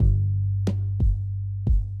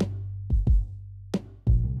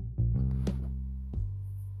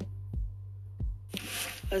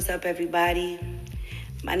What's up, everybody?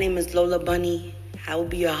 My name is Lola Bunny. I will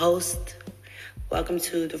be your host. Welcome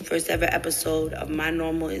to the first ever episode of My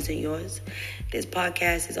Normal Isn't Yours. This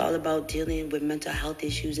podcast is all about dealing with mental health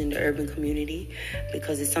issues in the urban community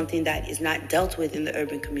because it's something that is not dealt with in the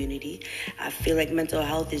urban community. I feel like mental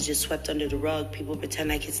health is just swept under the rug. People pretend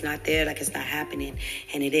like it's not there, like it's not happening,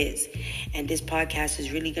 and it is. And this podcast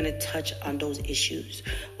is really going to touch on those issues,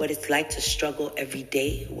 what it's like to struggle every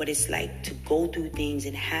day, what it's like to go through things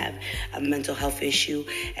and have a mental health issue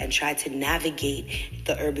and try to navigate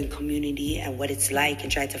the urban community and what it's like,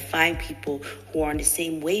 and try to find people who are on the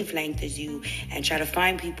same wavelength as you, and try to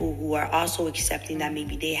find people who are also accepting that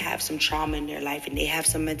maybe they have some trauma in their life and they have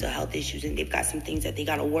some mental health issues and they've got some things that they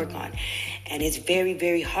got to work on. And it's very,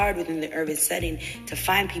 very hard within the urban setting to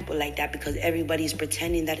find people like that because everybody's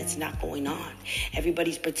pretending that it's not going on.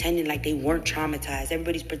 Everybody's pretending like they weren't traumatized.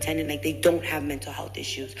 Everybody's pretending like they don't have mental health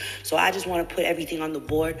issues. So I just want to put everything on the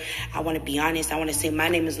board. I want to be honest. I want to say my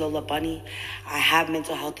name is Lola Bunny. I have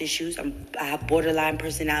mental health issues. I have borderline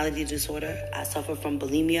personality disorder. I suffer from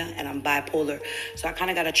bulimia and I'm bipolar. So I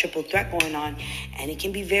kind of got a triple threat going on, and it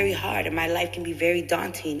can be very hard, and my life can be very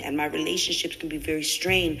daunting, and my relationships can be very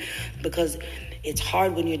strained because it's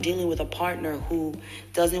hard when you're dealing with a partner who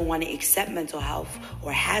doesn't want to accept mental health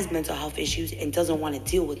or has mental health issues and doesn't want to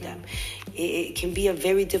deal with them. It can be a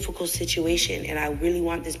very difficult situation, and I really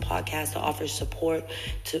want this podcast to offer support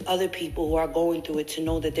to other people who are going through it, to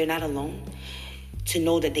know that they're not alone, to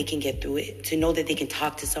know that they can get through it, to know that they can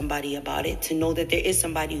talk to somebody about it, to know that there is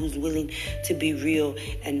somebody who's willing to be real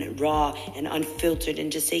and raw and unfiltered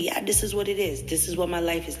and just say, yeah, this is what it is. This is what my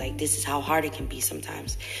life is like. This is how hard it can be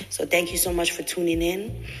sometimes. So thank you so much for tuning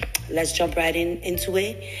in. Let's jump right into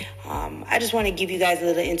it. I just want to give you guys a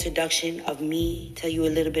little introduction of me, tell you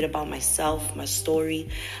a little bit about myself, my story,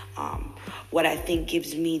 what I think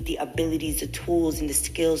gives me the abilities, the tools, and the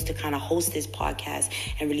skills to kind of host this podcast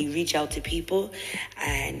and really reach out to people.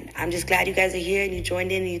 And I'm just glad you guys are here and you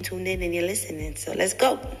joined in and you tuned in and you're listening. So let's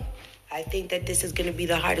go. I think that this is going to be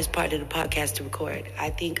the hardest part of the podcast to record. I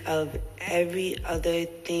think of every other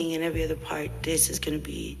thing and every other part, this is going to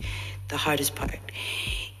be the hardest part.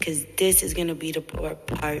 Because this is going to be the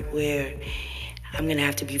part where I'm going to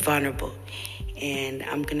have to be vulnerable. And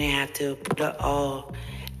I'm going to have to put it all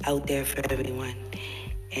out there for everyone.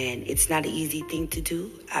 And it's not an easy thing to do.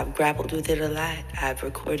 I've grappled with it a lot. I've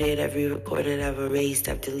recorded, I've re-recorded, I've erased,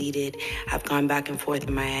 I've deleted. I've gone back and forth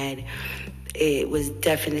in my head. It was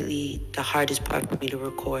definitely the hardest part for me to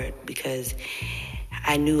record because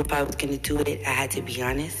I knew if I was going to do it, I had to be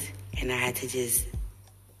honest and I had to just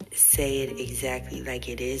say it exactly like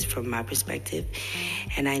it is from my perspective.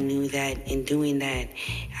 And I knew that in doing that,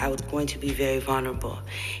 I was going to be very vulnerable.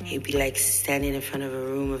 It'd be like standing in front of a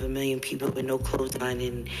room of 1 million people with no clothes on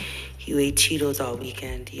and you ate Cheetos all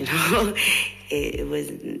weekend, you know? It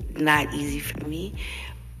was not easy for me,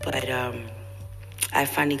 but I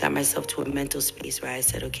finally got myself to a mental space where I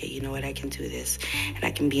said, okay, you know what, I can do this. And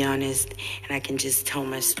I can be honest, and I can just tell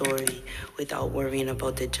my story without worrying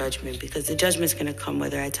about the judgment. Because the judgment's going to come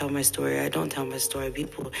whether I tell my story or I don't tell my story.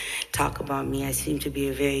 People talk about me. I seem to be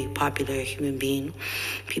a very popular human being.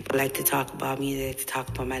 People like to talk about me. They like to talk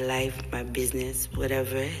about my life, my business,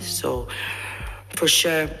 whatever. So for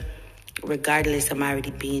sure, regardless, I'm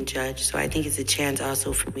already being judged. So I think it's a chance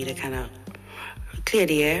also for me to kind of clear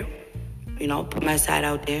the air. You know, put my side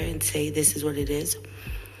out there and say, this is what it is.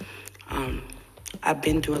 I've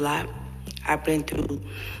been through a lot. I've been through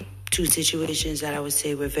 2 situations that I would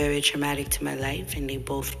say were very traumatic to my life, and they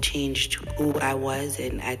both changed who I was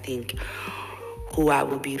and I think who I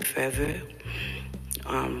will be forever.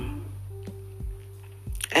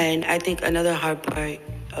 And I think another hard part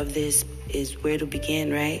of this is where to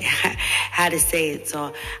begin, right? How to say it.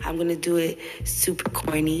 So I'm going to do it super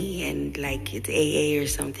corny and like it's AA or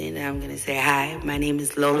something. And I'm going to say, hi, my name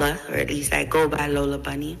is Lola, or at least I go by Lola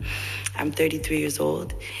Bunny. I'm 33 years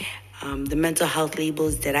old. The mental health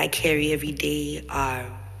labels that I carry every day are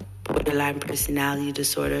borderline personality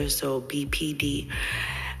disorder, so BPD,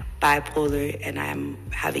 bipolar, and I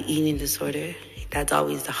have an eating disorder. That's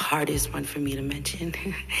always the hardest one for me to mention.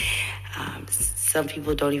 Some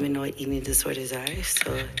people don't even know what eating disorders are,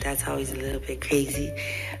 so that's always a little bit crazy.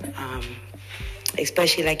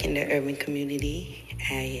 Especially like in the urban community.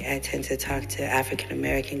 I tend to talk to African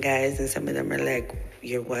American guys, and some of them are like,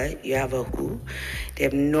 you're what? You have a who? They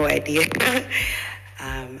have no idea.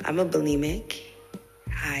 I'm a bulimic.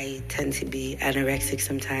 I tend to be anorexic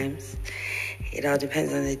sometimes. It all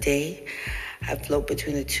depends on the day. I float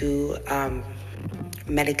between the two.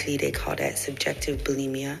 Medically, they call that subjective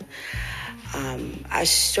bulimia. I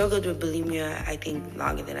struggled with bulimia, I think,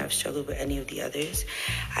 longer than I've struggled with any of the others.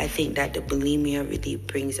 I think that the bulimia really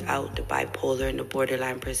brings out the bipolar and the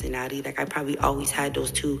borderline personality. Like, I probably always had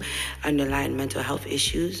those two underlying mental health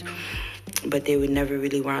issues, but they were never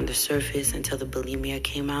really were on the surface until the bulimia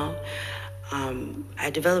came out. I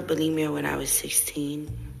developed bulimia when I was 16.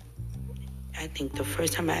 I think the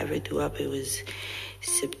first time I ever threw up, it was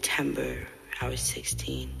September. I was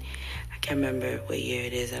 16. I can't remember what year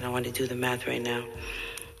it is. I don't want to do the math right now.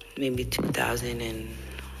 Maybe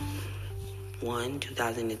 2001,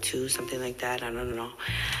 2002, something like that. I don't know.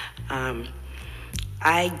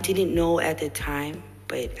 I didn't know at the time,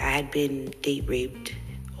 but I had been date raped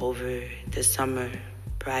over the summer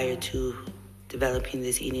prior to developing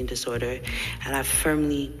this eating disorder, and I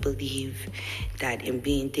firmly believe that in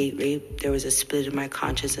being date raped, there was a split in my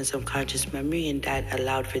conscious and subconscious memory, and that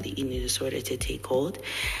allowed for the eating disorder to take hold.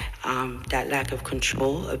 That lack of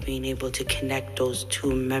control of being able to connect those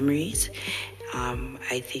two memories.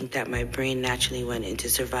 I think that my brain naturally went into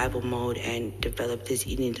survival mode and developed this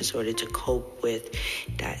eating disorder to cope with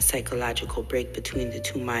that psychological break between the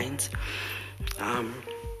two minds.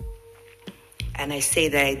 And I say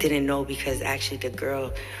that I didn't know because actually the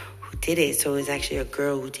girl who did it, so it was actually a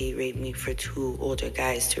girl who date raped me for two older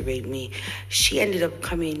guys to rape me. She ended up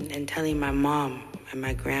coming and telling my mom and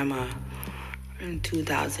my grandma in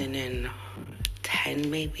 2010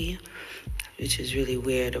 maybe, which is really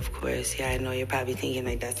weird, of course. Yeah, I know you're probably thinking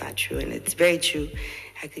like that's not true, and it's very true.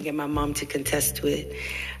 I could get my mom to contest to it.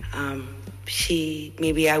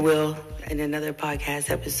 Maybe I will in another podcast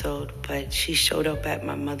episode, but she showed up at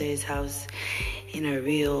my mother's house in a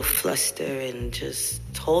real fluster and just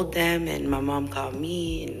told them, and my mom called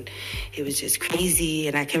me, and it was just crazy.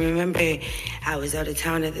 And I can remember I was out of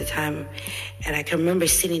town at the time, and I can remember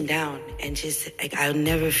sitting down and just, like, I'll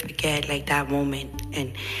never forget, like, that moment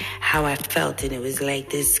and how I felt. And it was like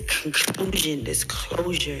this conclusion, this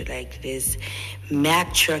closure, like this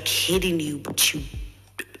Mack truck hitting you, but you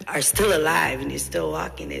are still alive and you're still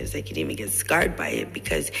walking. It was like you didn't even get scarred by it,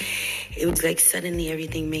 because it was like suddenly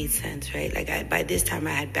everything made sense, right? Like by this time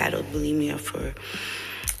I had battled bulimia for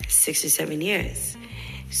 6 or 7 years.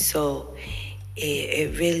 So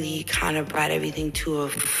it really kind of brought everything to a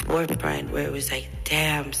forefront where it was like,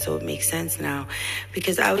 damn, so it makes sense now.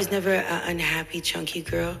 Because I was never an unhappy, chunky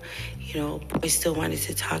girl. You know, boys still wanted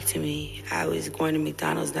to talk to me. I was going to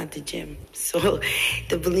McDonald's, not the gym. So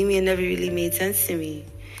the bulimia never really made sense to me.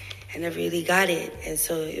 I never really got it. And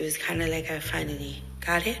so it was kind of like I finally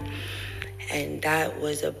got it. And that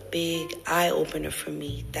was a big eye-opener for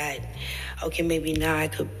me that, okay, maybe now I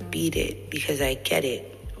could beat it because I get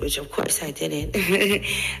it, which of course I didn't.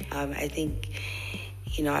 I think,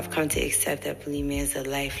 you know, I've come to accept that bulimia is a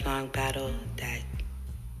lifelong battle that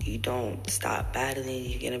you don't stop battling.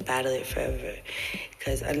 You're going to battle it forever.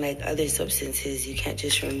 Because unlike other substances, you can't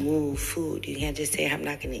just remove food. You can't just say, I'm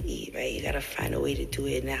not going to eat, right? You got to find a way to do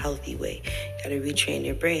it in a healthy way. You got to retrain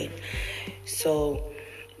your brain. So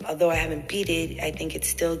although I haven't beat it, I think it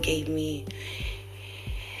still gave me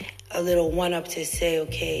a little one-up to say,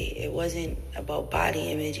 okay, it wasn't about body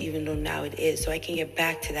image, even though now it is. So I can get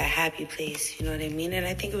back to that happy place, you know what I mean? And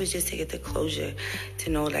I think it was just to get the closure, to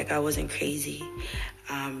know, like, I wasn't crazy.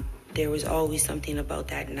 There was always something about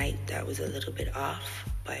that night that was a little bit off,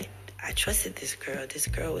 but I trusted this girl. This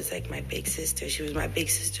girl was like my big sister. She was my big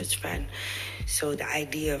sister's friend. So the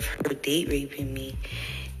idea of her date raping me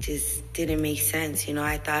just didn't make sense. You know,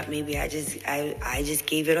 I thought maybe I just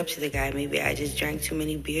gave it up to the guy. Maybe I just drank too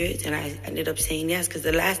many beers and I ended up saying yes, because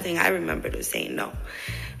the last thing I remembered was saying no.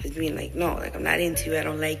 It was being like, no, like, I'm not into you. I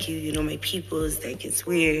don't like you. You know, my people's, like, it's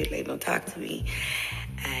weird. Like, don't talk to me.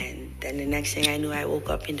 And then the next thing I knew, I woke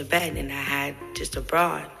up in the bed and I had just a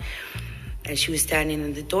bra on. And she was standing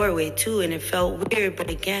in the doorway too, and it felt weird.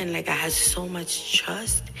 But again, like, I had so much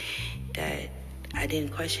trust that I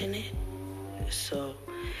didn't question it. So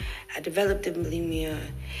I developed the bulimia,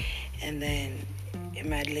 and then in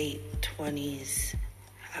my late 20s,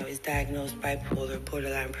 I was diagnosed bipolar,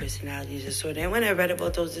 borderline personality disorder. And when I read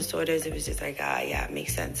about those disorders, it was just like, yeah, it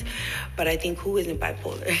makes sense. But I think, who isn't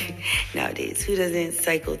bipolar nowadays? Who doesn't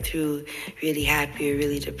cycle through really happy or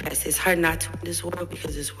really depressed? It's hard not to in this world,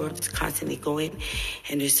 because this world is constantly going,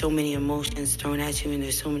 and there's so many emotions thrown at you, and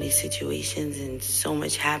there's so many situations, and so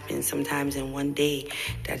much happens sometimes in one day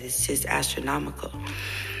that is just astronomical.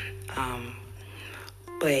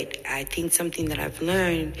 But I think something that I've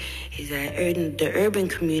learned is that in the urban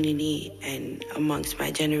community and amongst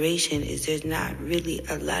my generation is there's not really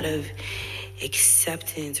a lot of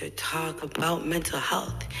acceptance or talk about mental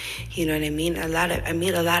health. You know what I mean? I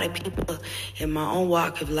meet a lot of people in my own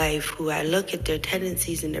walk of life who I look at their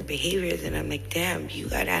tendencies and their behaviors and I'm like, damn, you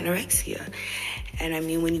got anorexia. And I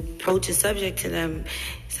mean, when you approach a subject to them,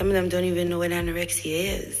 some of them don't even know what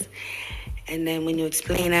anorexia is. And then when you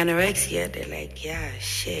explain anorexia, they're like, yeah,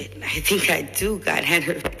 shit, I think I do got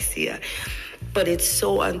anorexia. But it's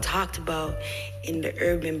so untalked about in the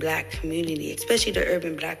urban black community, especially the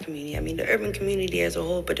urban black community. I mean, the urban community as a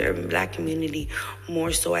whole, but the urban black community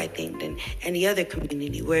more so, I think, than any other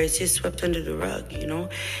community, where it's just swept under the rug, you know?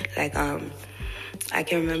 Like, I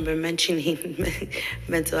can remember mentioning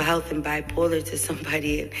mental health and bipolar to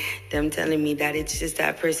somebody and them telling me that it's just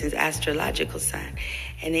that person's astrological sign.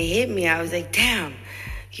 And it hit me. I was like, damn,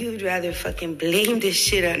 you'd rather fucking blame this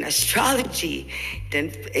shit on astrology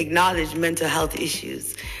than acknowledge mental health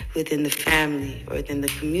issues within the family or within the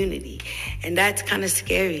community. And that's kind of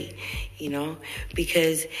scary, you know,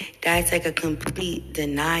 because that's like a complete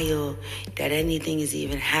denial that anything is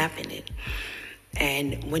even happening.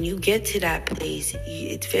 And when you get to that place,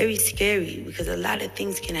 it's very scary because a lot of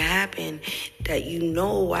things can happen that you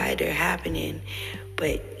know why they're happening,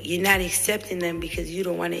 but you're not accepting them because you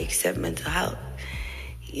don't want to accept mental health.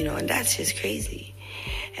 You know, and that's just crazy.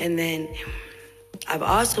 And then I've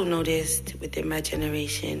also noticed within my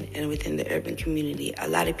generation and within the urban community, a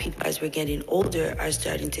lot of people as we're getting older are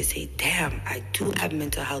starting to say, damn, I do have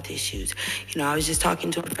mental health issues. You know, I was just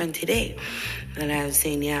talking to a friend today and I was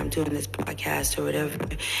saying, yeah, I'm doing this podcast or whatever.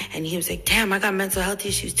 And he was like, damn, I got mental health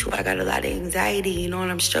issues too. I got a lot of anxiety, you know,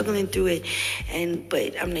 and I'm struggling through it.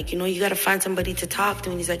 But I'm like, you know, you got to find somebody to talk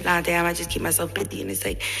to. And he's like, nah, damn, I just keep myself busy. And it's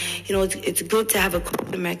like, you know, it's good to have a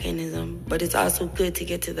coping mechanism, but it's also good to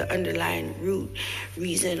get to the underlying root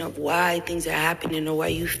reason of why things are happening or why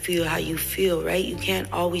you feel how you feel, right? You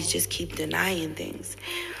can't always just keep denying things.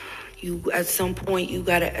 At some point, you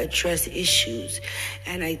got to address issues.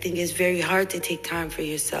 And I think it's very hard to take time for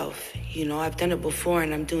yourself. You know, I've done it before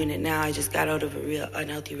and I'm doing it now. I just got out of a real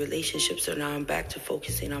unhealthy relationship, so now I'm back to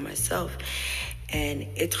focusing on myself. And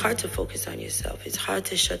it's hard to focus on yourself. It's hard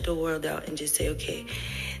to shut the world out and just say, okay,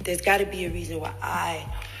 there's got to be a reason why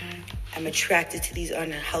I'm attracted to these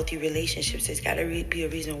unhealthy relationships. There's got to be a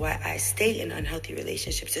reason why I stay in unhealthy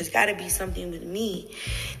relationships. There's got to be something with me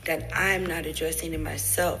that I'm not addressing in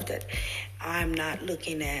myself, that I'm not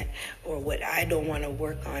looking at, or what I don't want to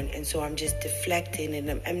work on. And so I'm just deflecting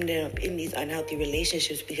and I'm ending up in these unhealthy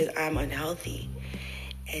relationships because I'm unhealthy.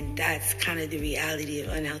 And that's kind of the reality of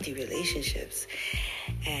unhealthy relationships.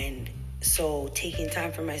 And so taking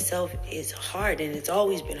time for myself is hard, and it's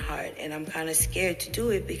always been hard. And I'm kind of scared to do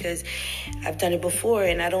it because I've done it before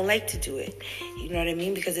and I don't like to do it. You know what I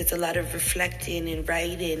mean? Because it's a lot of reflecting and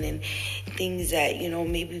writing and things that, you know,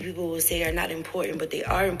 maybe people will say are not important, but they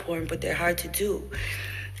are important, but they're hard to do.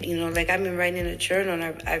 You know, like I've been writing in a journal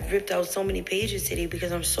and I've ripped out so many pages today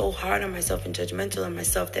because I'm so hard on myself and judgmental on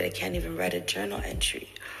myself that I can't even write a journal entry.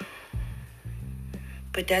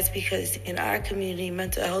 But that's because in our community,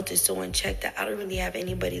 mental health is so unchecked that I don't really have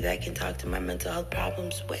anybody that I can talk to my mental health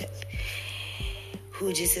problems with,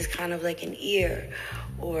 who just is kind of like an ear,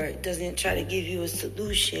 or doesn't try to give you a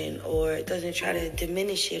solution, or doesn't try to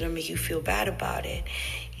diminish it or make you feel bad about it.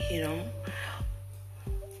 You know,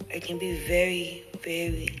 it can be very,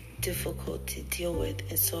 very difficult to deal with.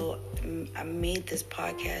 And so I made this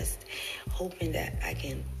podcast hoping that I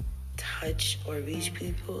can touch or reach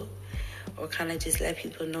people, or kind of just let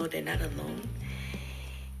people know they're not alone.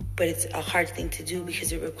 But it's a hard thing to do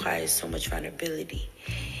because it requires so much vulnerability.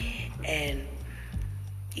 And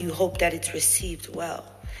you hope that it's received well,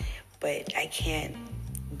 but I can't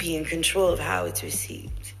be in control of how it's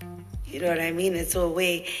received. You know what I mean? And so a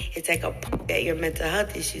way, it's like a poke at your mental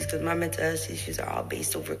health issues, because my mental health issues are all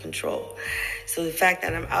based over control. So the fact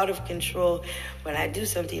that I'm out of control when I do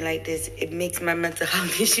something like this, it makes my mental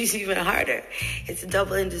health issues even harder. It's a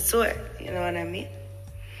double-edged sword, you know what I mean?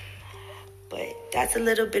 But that's a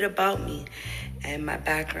little bit about me and my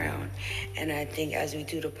background. And I think as we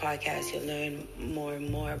do the podcast, you'll learn more and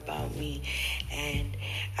more about me. And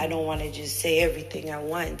I don't want to just say everything at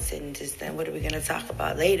once and just then what are we going to talk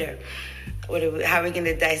about later? How are we going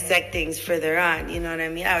to dissect things further on? You know what I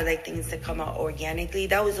mean? I would like things to come out organically.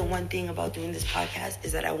 That was the one thing about doing this podcast,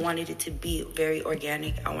 is that I wanted it to be very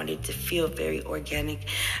organic. I wanted it to feel very organic.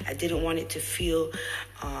 I didn't want it to feel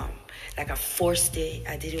like I forced it.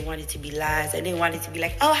 I didn't want it to be lies. I didn't want it to be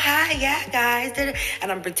like, oh, hi, yeah, guys.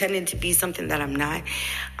 And I'm pretending to be something that I'm not.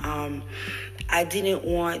 I didn't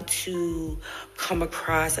want to come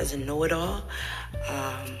across as a know-it-all.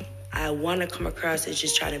 I want to come across as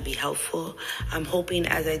just trying to be helpful. I'm hoping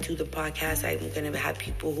as I do the podcast, I'm going to have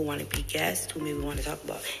people who want to be guests, who maybe want to talk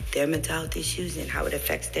about their mental health issues and how it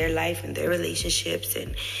affects their life and their relationships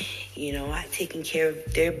and, taking care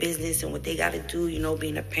of their business and what they got to do,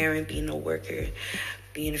 being a parent, being a worker,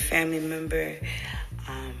 being a family member.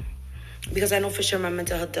 Because I know for sure my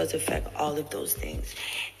mental health does affect all of those things.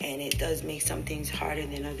 And it does make some things harder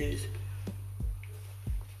than others.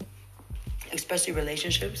 Especially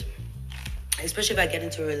relationships. Especially if I get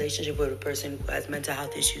into a relationship with a person who has mental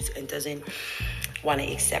health issues and doesn't want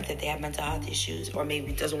to accept that they have mental health issues, or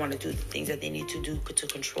maybe doesn't want to do the things that they need to do to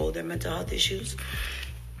control their mental health issues.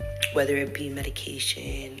 Whether it be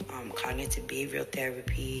medication, cognitive behavioral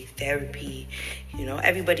therapy,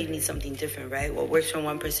 everybody needs something different, right? What works for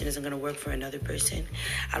one person isn't going to work for another person.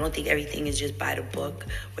 I don't think everything is just by the book,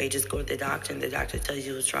 where you just go to the doctor and the doctor tells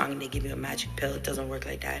you what's wrong and they give you a magic pill. It doesn't work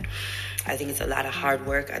like that. I think it's a lot of hard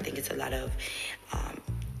work. I think it's a lot of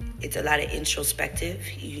introspective.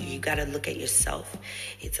 You got to look at yourself.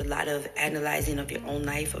 It's a lot of analyzing of your own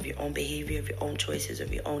life, of your own behavior, of your own choices,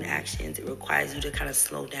 of your own actions. It requires you to kind of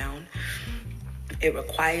slow down. It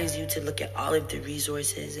requires you to look at all of the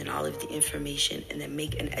resources and all of the information and then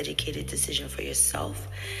make an educated decision for yourself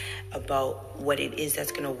about what it is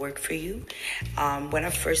that's going to work for you. When I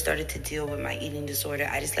first started to deal with my eating disorder,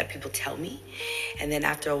 I just let people tell me. And then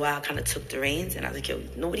after a while, I kind of took the reins and I was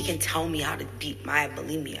like, nobody can tell me how to beat my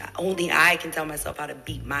bulimia. Only I can tell myself how to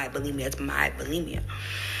beat my bulimia. It's my bulimia.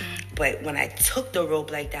 But when I took the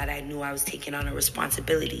rope like that, I knew I was taking on a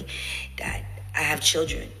responsibility that I have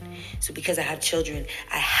children. So because I have children,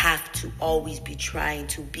 I have to always be trying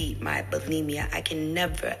to beat my bulimia. I can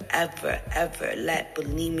never, ever, ever let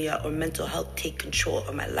bulimia or mental health take control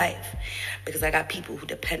of my life because I got people who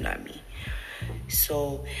depend on me.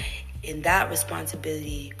 So in that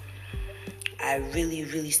responsibility, I really,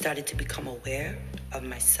 really started to become aware of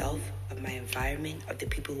myself, of my environment, of the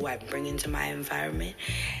people who I bring into my environment.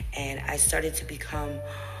 And I started to become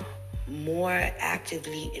more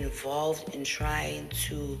actively involved in trying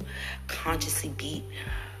to consciously beat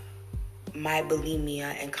my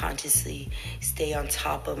bulimia and consciously stay on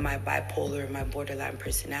top of my bipolar and my borderline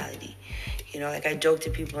personality. I joke to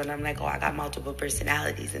people and I'm like, I got multiple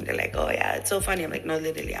personalities. And they're like, oh yeah, it's so funny. I'm like, no,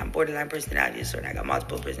 literally, I'm borderline personality disorder. I got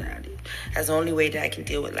multiple personalities. That's the only way that I can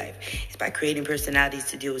deal with life is by creating personalities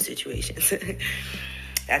to deal with situations.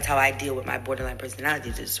 That's how I deal with my borderline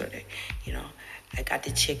personality disorder, I got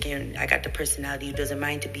the personality who doesn't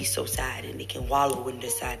mind to be so sad and they can wallow in their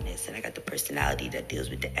sadness. And I got the personality that deals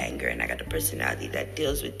with the anger. And I got the personality that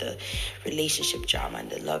deals with the relationship drama and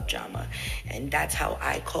the love drama. And that's how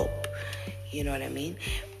I cope. You know what I mean?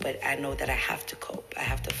 But I know that I have to cope. I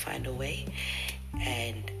have to find a way.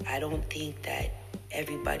 And I don't think that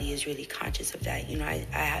everybody is really conscious of that.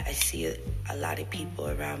 I see a lot of people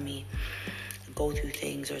around me go through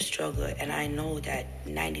things or struggle, and I know that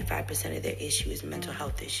 95% of their issue is mental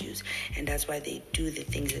health issues, and that's why they do the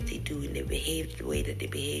things that they do and they behave the way that they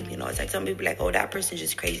behave. It's like some people are like, oh, that person's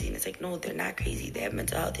just crazy, and it's like, no, they're not crazy, they have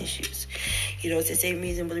mental health issues. It's the same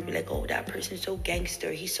reason they'll be like, oh, that person's so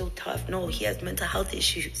gangster, he's so tough. No, he has mental health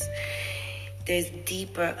issues. There's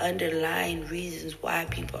deeper underlying reasons why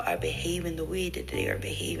people are behaving the way that they are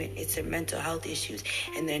behaving. It's their mental health issues,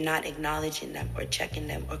 and they're not acknowledging them or checking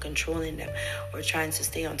them or controlling them or trying to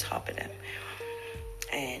stay on top of them.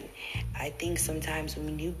 And I think sometimes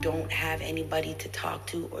when you don't have anybody to talk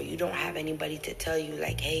to or you don't have anybody to tell you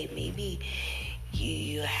like, hey, maybe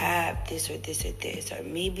you have this or this or this, or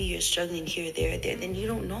maybe you're struggling here, there, or there, then you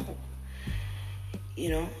don't know.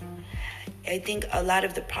 I think a lot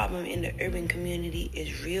of the problem in the urban community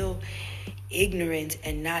is real ignorance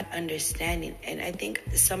and not understanding. And I think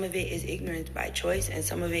some of it is ignorance by choice and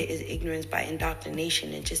some of it is ignorance by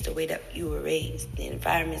indoctrination and just the way that you were raised, the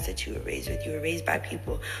environments that you were raised with. You were raised by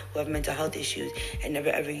people who have mental health issues and never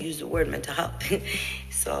ever used the word mental health.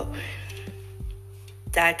 So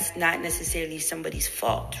that's not necessarily somebody's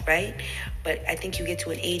fault, right? But I think you get to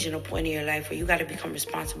an age and a point in your life where you got to become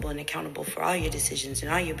responsible and accountable for all your decisions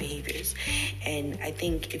and all your behaviors. And I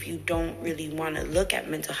think if you don't really want to look at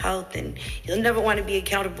mental health, then you'll never want to be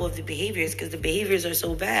accountable of the behaviors, because the behaviors are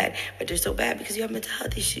so bad, but they're so bad because you have mental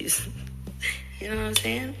health issues. You know what I'm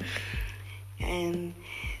saying? And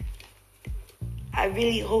I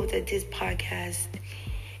really hope that this podcast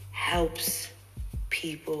helps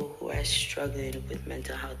people who are struggling with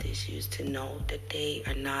mental health issues to know that they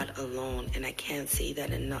are not alone, and I can't say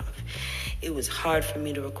that enough. It was hard for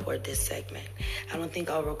me to record this segment. I don't think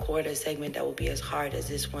I'll record a segment that will be as hard as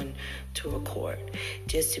this one to record.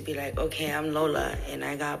 Just to be like, okay, I'm Lola, and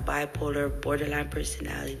I got bipolar, borderline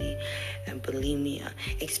personality, and bulimia.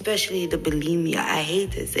 Especially the bulimia. I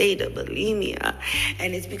hate to say the bulimia.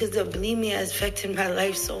 And it's because the bulimia has affected my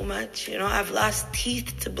life so much. You know, I've lost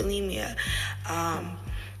teeth to bulimia.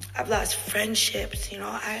 I've lost friendships. You know,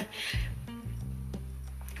 I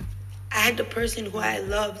had the person who I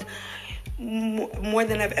loved more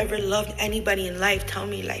than I've ever loved anybody in life tell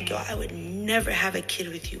me, like, yo, I would never have a kid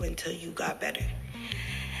with you until you got better.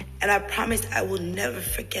 And I promise I will never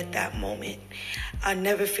forget that moment. I'll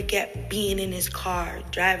never forget being in his car,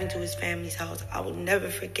 driving to his family's house. I will never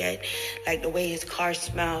forget, like, the way his car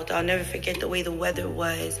smelled. I'll never forget the way the weather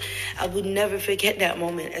was. I would never forget that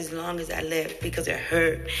moment as long as I lived, because it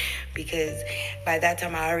hurt. Because by that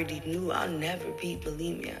time, I already knew I'll never beat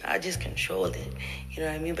bulimia. I just controlled it. You know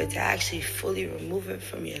what I mean? But to actually fully remove it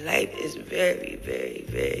from your life is very, very,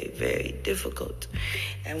 very, very difficult.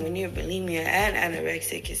 And when you're bulimia and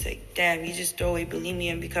anorexic, it's like, damn, you just throw away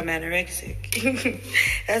bulimia and become anorexic.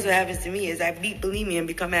 That's what happens to me, is I beat bulimia and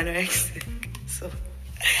become anorexic. So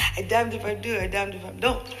I damned if I do, I damned if I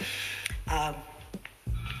don't.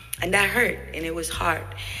 And that hurt, and it was hard.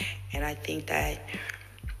 And I think that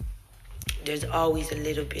there's always a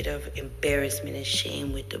little bit of embarrassment and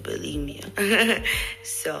shame with the bulimia.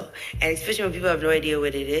 So, and especially when people have no idea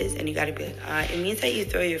what it is, and you gotta be like, it means that you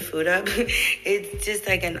throw your food up. It's just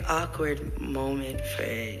like an awkward moment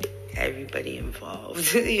for everybody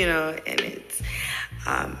involved, you know, and it's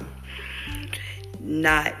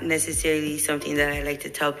not necessarily something that I like to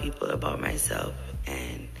tell people about myself.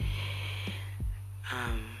 And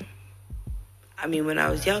I mean, when I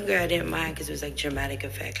was younger, I didn't mind because it was like dramatic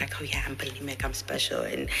effect. Like, oh yeah, I'm bulimic, I'm special.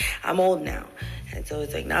 And I'm old now. And so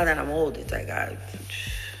it's like, now that I'm old, it's like,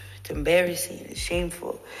 it's embarrassing, it's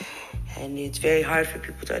shameful. And it's very hard for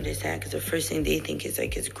people to understand, because the first thing they think is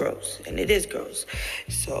like, it's gross. And it is gross.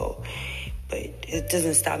 So, but it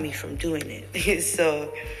doesn't stop me from doing it.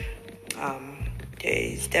 So,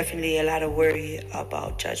 there's definitely a lot of worry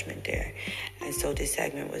about judgment there. And so this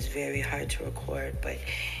segment was very hard to record, but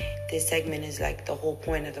this segment is like the whole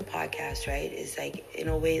point of the podcast, right? It's like, in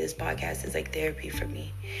a way, this podcast is like therapy for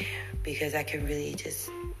me, because I can really just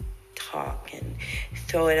talk and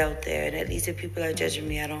throw it out there. And at least if people are judging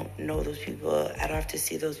me, I don't know those people. I don't have to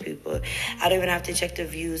see those people. I don't even have to check the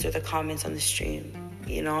views or the comments on the stream,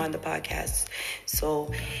 you know, on the podcast.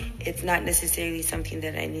 So it's not necessarily something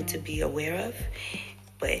that I need to be aware of,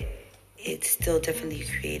 but it still definitely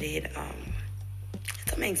created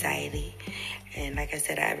some anxiety. And like I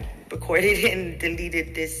said, I recorded and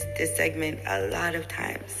deleted this segment a lot of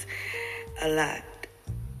times. A lot.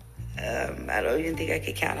 I don't even think I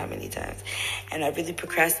could count how many times. And I really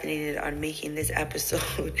procrastinated on making this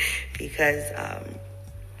episode because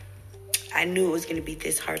I knew it was going to be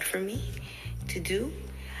this hard for me to do.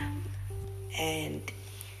 And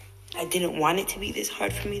I didn't want it to be this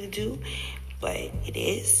hard for me to do, but it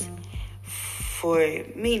is. For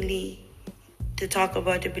mainly to talk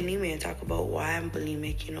about the bulimia and talk about why I'm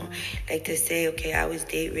bulimic, you know. Like to say, okay, I was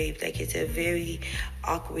date raped. Like, it's a very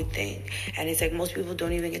awkward thing. And it's like most people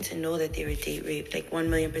don't even get to know that they were date raped. Like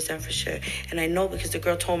 1,000,000% for sure. And I know because the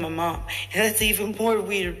girl told my mom. And that's the even more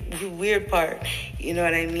weird part. You know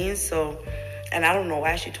what I mean? So, and I don't know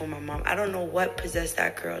why she told my mom. I don't know what possessed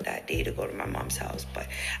that girl that day to go to my mom's house. But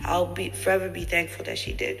I'll forever be thankful that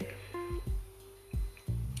she did.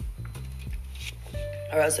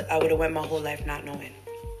 Or else I would have went my whole life not knowing.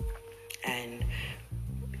 And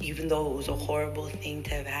even though it was a horrible thing to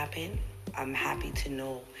have happened, I'm happy to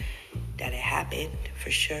know that it happened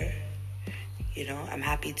for sure. You know, I'm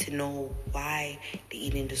happy to know why the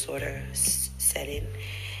eating disorder set in.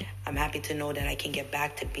 I'm happy to know that I can get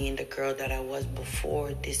back to being the girl that I was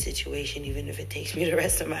before this situation, even if it takes me the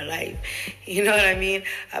rest of my life. You know what I mean?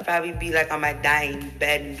 I'll probably be like on my dying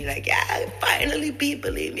bed and be like, yeah, I finally beat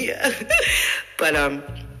bulimia. But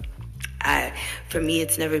for me,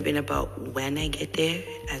 it's never been about when I get there,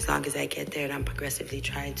 as long as I get there, and I'm progressively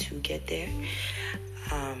trying to get there.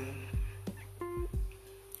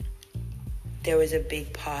 There was a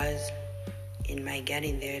big pause in my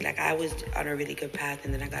getting there. Like, I was on a really good path,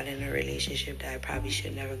 and then I got in a relationship that I probably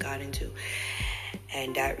should never got into,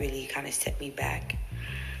 and that really kind of set me back.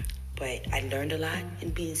 But I learned a lot in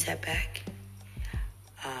being set back,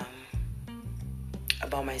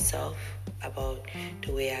 about myself, about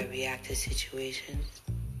the way I react to situations.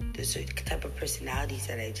 There's a type of personalities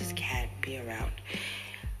that I just can't be around.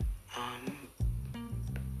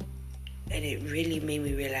 And it really made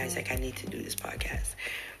me realize, like, I need to do this podcast.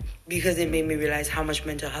 Because it made me realize how much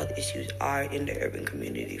mental health issues are in the urban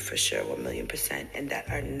community, for sure, 1,000,000%, and that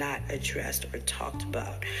are not addressed or talked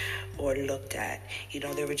about or looked at. You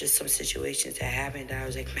know, there were just some situations that happened that I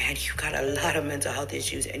was like, man, you got a lot of mental health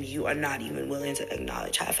issues and you are not even willing to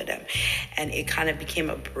acknowledge half of them. And it kind of became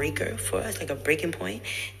a breaker for us, like a breaking point,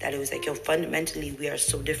 that it was like, yo, fundamentally, we are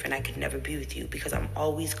so different. I could never be with you because I'm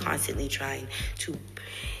always constantly trying to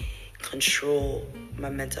control my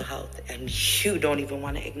mental health, and you don't even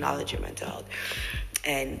want to acknowledge your mental health.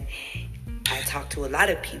 And I talked to a lot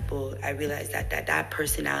of people. I realized that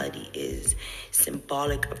personality is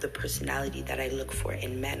symbolic of the personality that I look for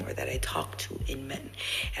in men, or that I talk to in men.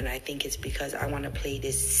 And I think it's because I want to play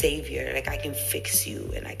this savior, like I can fix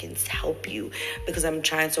you and I can help you, because I'm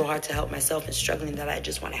trying so hard to help myself and struggling that I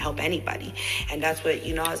just want to help anybody. And that's what,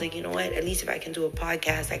 I was like, you know what, at least if I can do a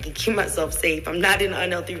podcast, I can keep myself safe. I'm not in an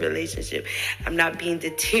unhealthy relationship. I'm not being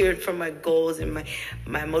deterred from my goals, and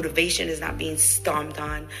my motivation is not being stomped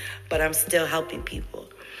on, but I'm still helping people.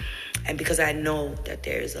 And because I know that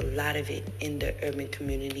there is a lot of it in the urban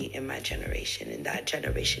community in my generation, in that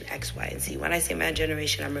generation X, Y, and Z. When I say my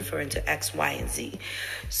generation, I'm referring to X, Y, and Z.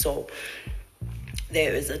 So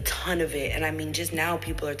there is a ton of it. And I mean, just now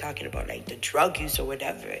people are talking about like the drug use or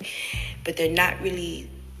whatever, but they're not really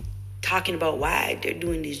talking about why they're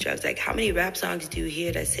doing these drugs. Like, how many rap songs do you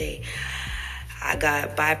hear that say, I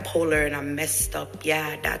got bipolar and I'm messed up.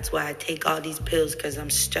 Yeah, that's why I take all these pills, because I'm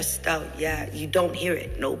stressed out. Yeah, you don't hear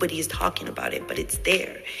it. Nobody is talking about it, but it's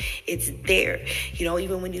there. It's there.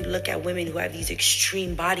 Even when you look at women who have these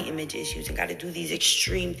extreme body image issues and got to do these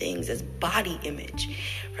extreme things as body image,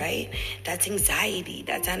 right? That's anxiety.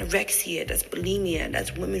 That's anorexia. That's bulimia.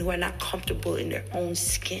 That's women who are not comfortable in their own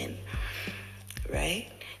skin, right?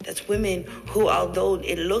 That's women who, although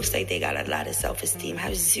it looks like they got a lot of self-esteem,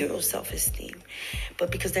 have zero self-esteem. But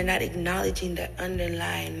because they're not acknowledging the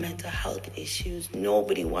underlying mental health issues,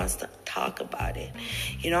 nobody wants to talk about it.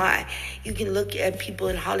 You can look at people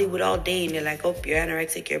in Hollywood all day and they're like, oh, you're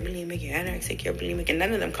anorexic, you're bulimic, you're anorexic, you're bulimic. And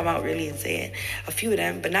none of them come out really and say it. A few of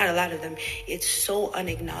them, but not a lot of them. It's so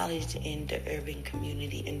unacknowledged in the urban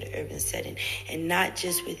community, in the urban setting. And not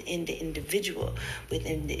just within the individual,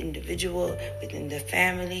 within the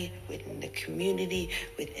family, within the community,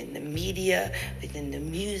 within the media, within the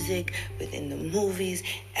music, within the movies,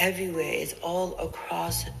 everywhere. It's all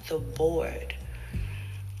across the board.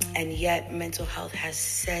 And yet mental health has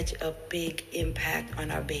such a big impact on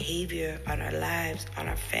our behavior, on our lives, on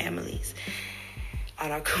our families,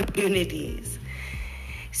 on our communities.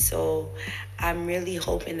 So I'm really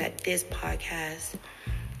hoping that this podcast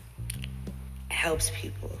helps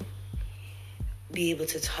people be able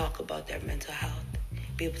to talk about their mental health,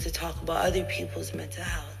 be able to talk about other people's mental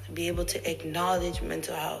health, be able to acknowledge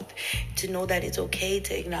mental health, to know that it's okay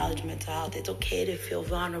to acknowledge mental health. It's okay to feel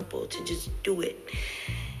vulnerable, to just do it.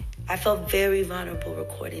 I felt very vulnerable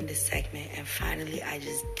recording this segment, and finally I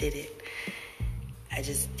just did it. I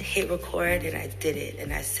just hit record and I did it.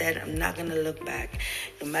 And I said, I'm not going to look back.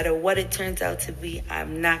 No matter what it turns out to be,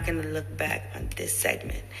 I'm not going to look back on this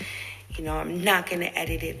segment. I'm not going to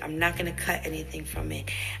edit it. I'm not going to cut anything from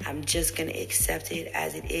it. I'm just going to accept it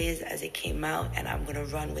as it is, as it came out, and I'm going to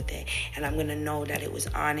run with it. And I'm going to know that it was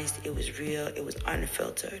honest, it was real, it was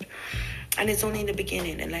unfiltered. And it's only the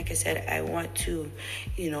beginning. And like I said, I want to,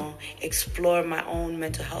 explore my own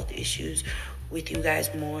mental health issues with you guys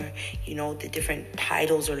more, the different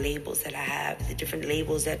titles or labels that I have, the different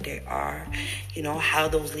labels that there are, how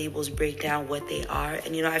those labels break down what they are.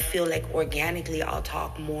 And, I feel like organically I'll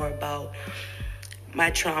talk more about my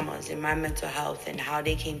traumas and my mental health and how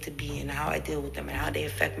they came to be and how I deal with them and how they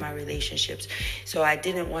affect my relationships. So I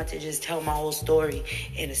didn't want to just tell my whole story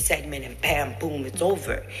in a segment and bam, boom, it's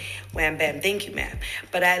over. Wham, bam, thank you, ma'am.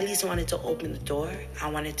 But I at least wanted to open the door. I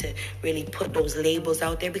wanted to really put those labels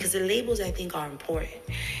out there, because the labels, I think, are important.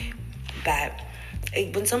 But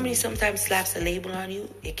when somebody sometimes slaps a label on you,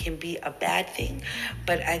 it can be a bad thing.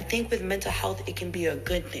 But I think with mental health, it can be a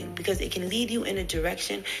good thing, because it can lead you in a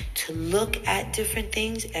direction to look at different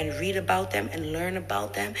things and read about them and learn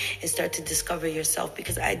about them and start to discover yourself.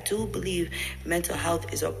 Because I do believe mental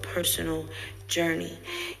health is a personal journey.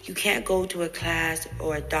 You can't go to a class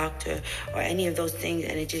or a doctor or any of those things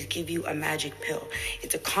and it just give you a magic pill.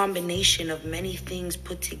 It's a combination of many things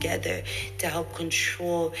put together to help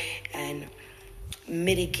control and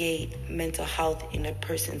mitigate mental health in a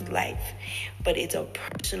person's life. But it's a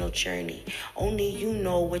personal journey. Only you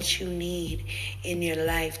know what you need in your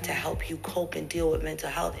life to help you cope and deal with mental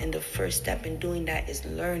health. And the first step in doing that is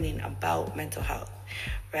learning about mental health,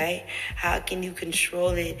 right? How can you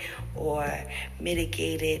control it or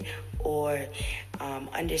mitigate it or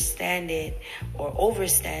understand it or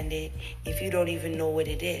overstand it if you don't even know what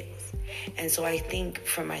it is. And so I think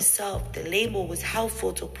for myself, the label was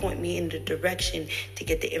helpful to point me in the direction to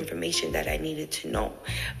get the information that I needed to know.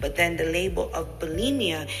 But then the label of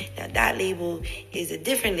bulimia, now that label is a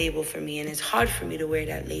different label for me, and it's hard for me to wear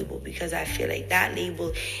that label because I feel like that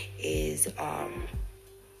label is,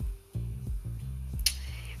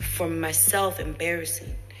 for myself,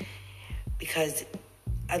 embarrassing. Because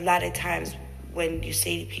a lot of times when you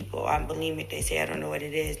say to people, I'm bulimic, they say, I don't know what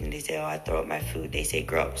it is. And they say, I throw up my food. They say,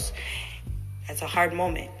 gross. That's a hard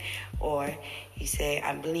moment. Or you say,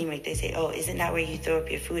 I'm bulimic. They say, isn't that where you throw up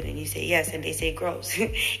your food? And you say, yes. And they say, gross.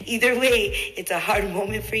 Either way, it's a hard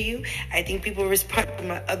moment for you. I think people respond to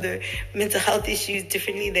my other mental health issues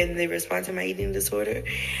differently than they respond to my eating disorder.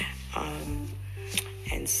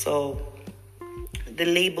 And so the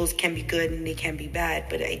labels can be good and they can be bad,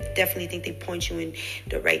 but I definitely think they point you in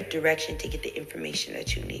the right direction to get the information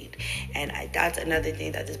that you need. And that's another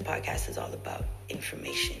thing that this podcast is all about,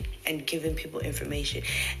 information and giving people information.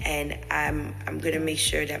 And I'm going to make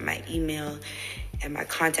sure that my email and my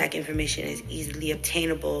contact information is easily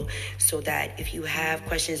obtainable so that if you have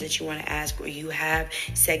questions that you want to ask or you have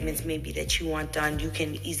segments maybe that you want done, you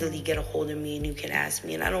can easily get a hold of me and you can ask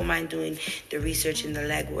me. And I don't mind doing the research and the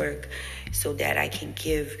legwork so that I can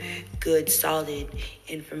give good, solid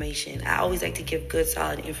information. I always like to give good,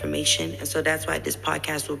 solid information. And so that's why this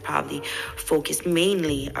podcast will probably focus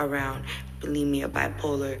mainly around bulimia,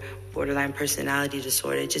 bipolar, borderline personality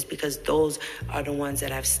disorder, just because those are the ones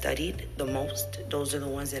that I've studied the most. Those are the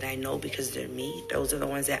ones that I know because they're me. Those are the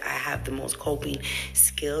ones that I have the most coping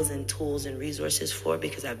skills and tools and resources for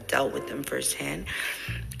because I've dealt with them firsthand.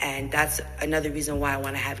 And that's another reason why I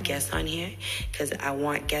want to have guests on here, because I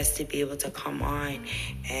want guests to be able to come on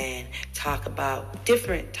and talk about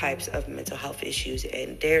different types of mental health issues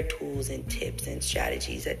and their tools and tips and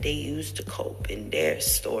strategies that they use to cope in their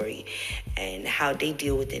story and how they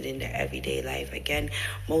deal with it in their everyday life. Again,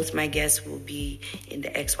 most of my guests will be in the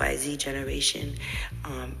XYZ generation.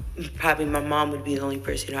 Probably my mom would be the only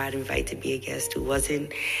person I'd invite to be a guest who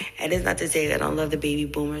wasn't. And it's not to say that I don't love the baby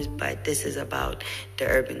boomers, but this is about the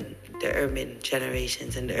urban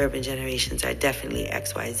generations, and the urban generations are definitely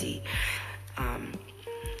XYZ.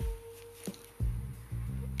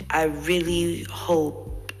 I really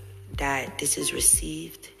hope that this is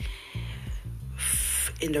received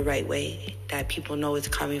in the right way, that people know it's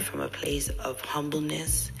coming from a place of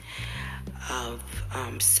humbleness, of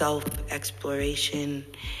self-exploration,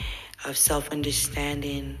 of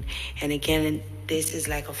self-understanding. And again, this is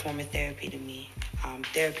like a form of therapy to me.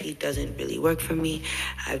 Therapy doesn't really work for me.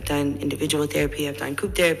 I've done individual therapy, I've done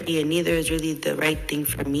group therapy, and neither is really the right thing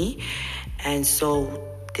for me. And so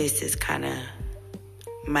this is kind of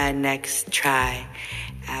my next try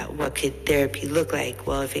at what could therapy look like.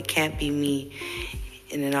 Well, if it can't be me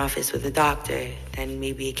in an office with a doctor, then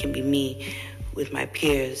maybe it can be me with my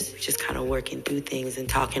peers, just kind of working through things and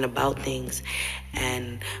talking about things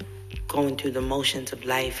and going through the motions of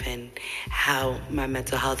life and how my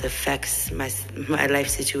mental health affects my life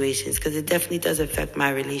situations, because it definitely does affect my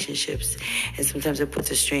relationships, and sometimes it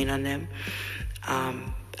puts a strain on them.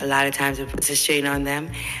 A lot of times it puts a strain on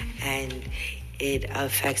them, and it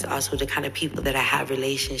affects also the kind of people that I have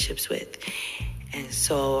relationships with. And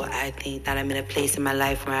so I think that I'm in a place in my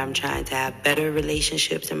life where I'm trying to have better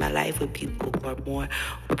relationships in my life with people who are more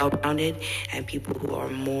well-rounded and people who are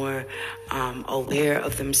more aware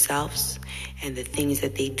of themselves and the things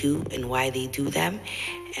that they do and why they do them.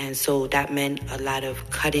 And so that meant a lot of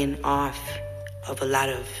cutting off of a lot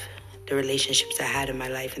of the relationships I had in my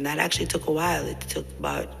life. And that actually took a while. It took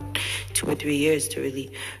about 2 or 3 years to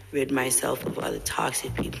really rid myself of all the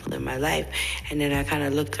toxic people in my life. And then I kind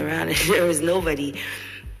of looked around and there was nobody.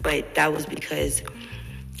 But that was because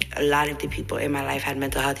a lot of the people in my life had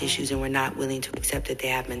mental health issues and were not willing to accept that they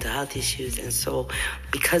have mental health issues. And so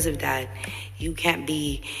because of that, you can't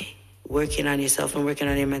be working on yourself and working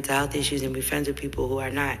on your mental health issues and be friends with people who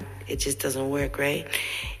are not. It just doesn't work, right?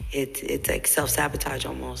 It's like self-sabotage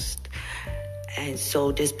almost. And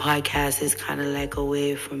so this podcast is kind of like a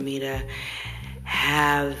way for me to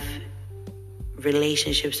have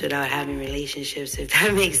relationships without having relationships, if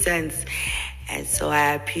that makes sense. And so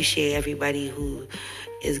I appreciate everybody who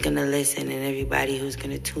is going to listen and everybody who's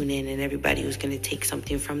going to tune in and everybody who's going to take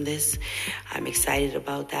something from this. I'm excited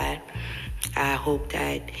about that. I hope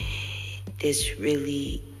that this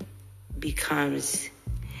really becomes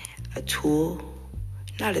a tool.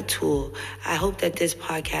 Not a tool. I hope that this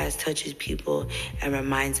podcast touches people and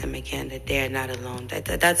reminds them again that they are not alone.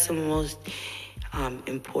 That's the most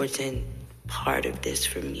important part of this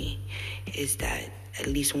for me, is that at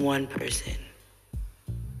least one person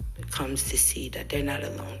comes to see that they're not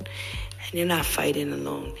alone. And you're not fighting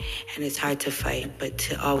alone. And it's hard to fight, but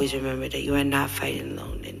to always remember that you are not fighting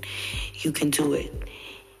alone. And you can do it.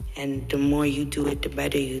 And the more you do it, the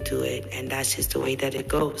better you do it. And that's just the way that it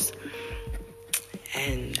goes.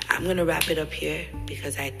 And I'm going to wrap it up here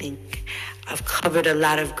because I think I've covered a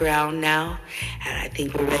lot of ground now. And I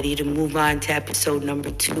think we're ready to move on to episode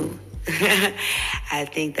number 2. I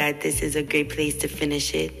think that this is a great place to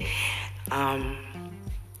finish it.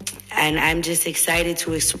 And I'm just excited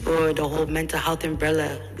to explore the whole mental health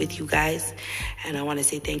umbrella with you guys. And I want to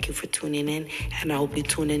say thank you for tuning in. And I hope you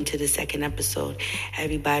tune in to the second episode.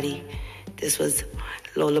 Everybody, this was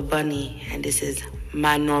Lola Bunny. And this is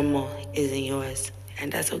My Normal Isn't Yours.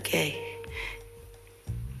 And that's okay.